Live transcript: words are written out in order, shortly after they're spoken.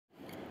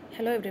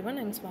Hello everyone,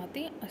 I am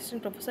Swathy,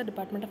 Assistant Professor,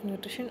 Department of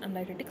Nutrition and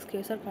Dietetics,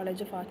 KSR College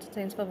of Arts and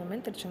Science for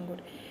Women, Tiruchengood.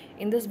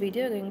 In this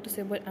video, we are going to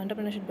say about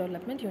Entrepreneurship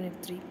Development, Unit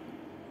 3.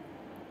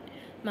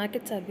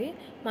 Market Survey.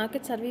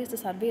 Market survey is the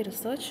survey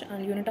research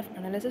and unit of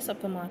analysis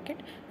of the market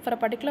for a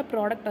particular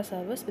product or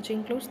service, which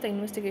includes the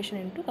investigation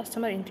into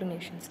customer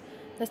inclinations,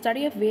 the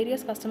study of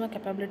various customer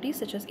capabilities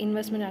such as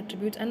investment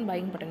attributes and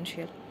buying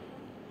potential.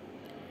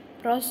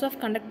 Process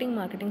of conducting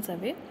marketing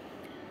survey.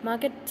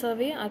 Market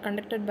survey are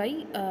conducted by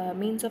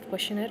means of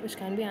questionnaire which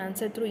can be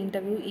answered through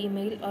interview,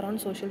 email or on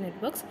social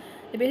networks.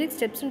 The basic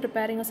steps in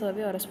preparing a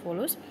survey are as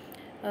follows.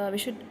 We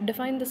should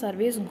define the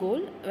survey's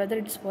goal, whether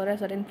it is for a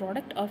certain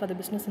product or for the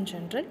business in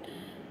general.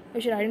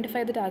 We should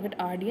identify the target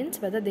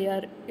audience, whether they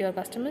are your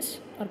customers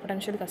or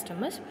potential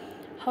customers.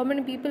 How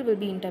many people will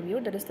be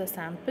interviewed, that is the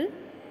sample.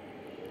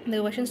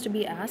 The questions to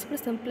be asked,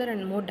 simpler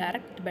and more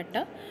direct,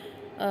 better.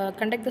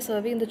 Conduct the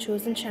survey in the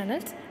chosen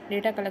channels,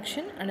 data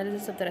collection,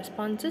 analysis of the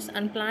responses,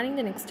 and planning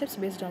the next steps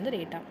based on the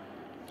data.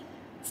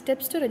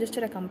 Steps to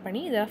register a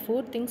company. There are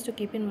 4 things to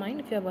keep in mind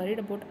if you are worried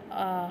about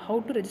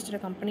how to register a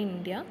company in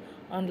India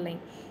online.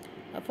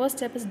 First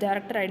step is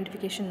director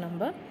identification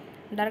number.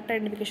 Director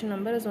identification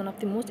number is one of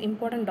the most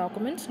important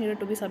documents needed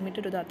to be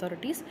submitted to the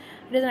authorities.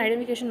 It is an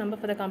identification number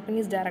for the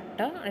company's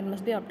director and it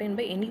must be obtained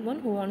by anyone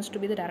who wants to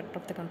be the director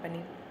of the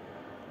company.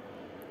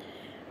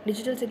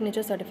 Digital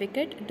signature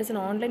certificate. It is an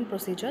online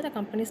procedure. The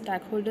company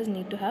stakeholders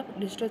need to have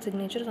digital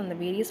signatures on the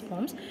various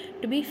forms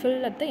to be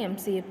filled at the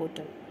MCA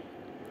portal.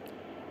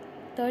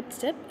 Third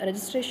step,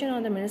 registration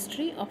on the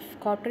Ministry of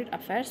Corporate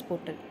Affairs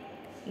portal.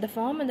 The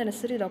form and the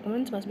necessary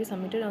documents must be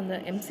submitted on the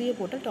MCA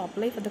portal to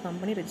apply for the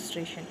company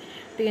registration.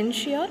 To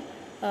ensure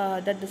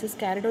that this is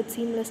carried out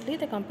seamlessly,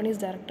 the company's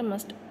director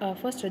must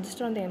first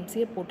register on the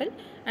MCA portal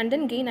and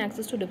then gain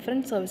access to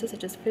different services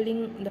such as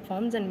filling the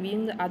forms and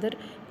viewing the other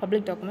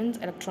public documents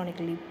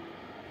electronically.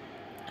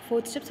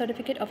 Fourth step,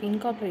 certificate of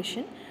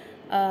incorporation.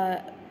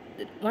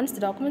 Once the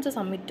documents are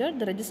submitted,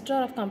 the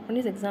registrar of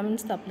companies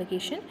examines the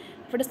application.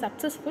 If it is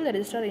successful, the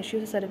registrar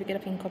issues a certificate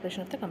of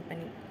incorporation of the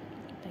company.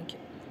 Thank you.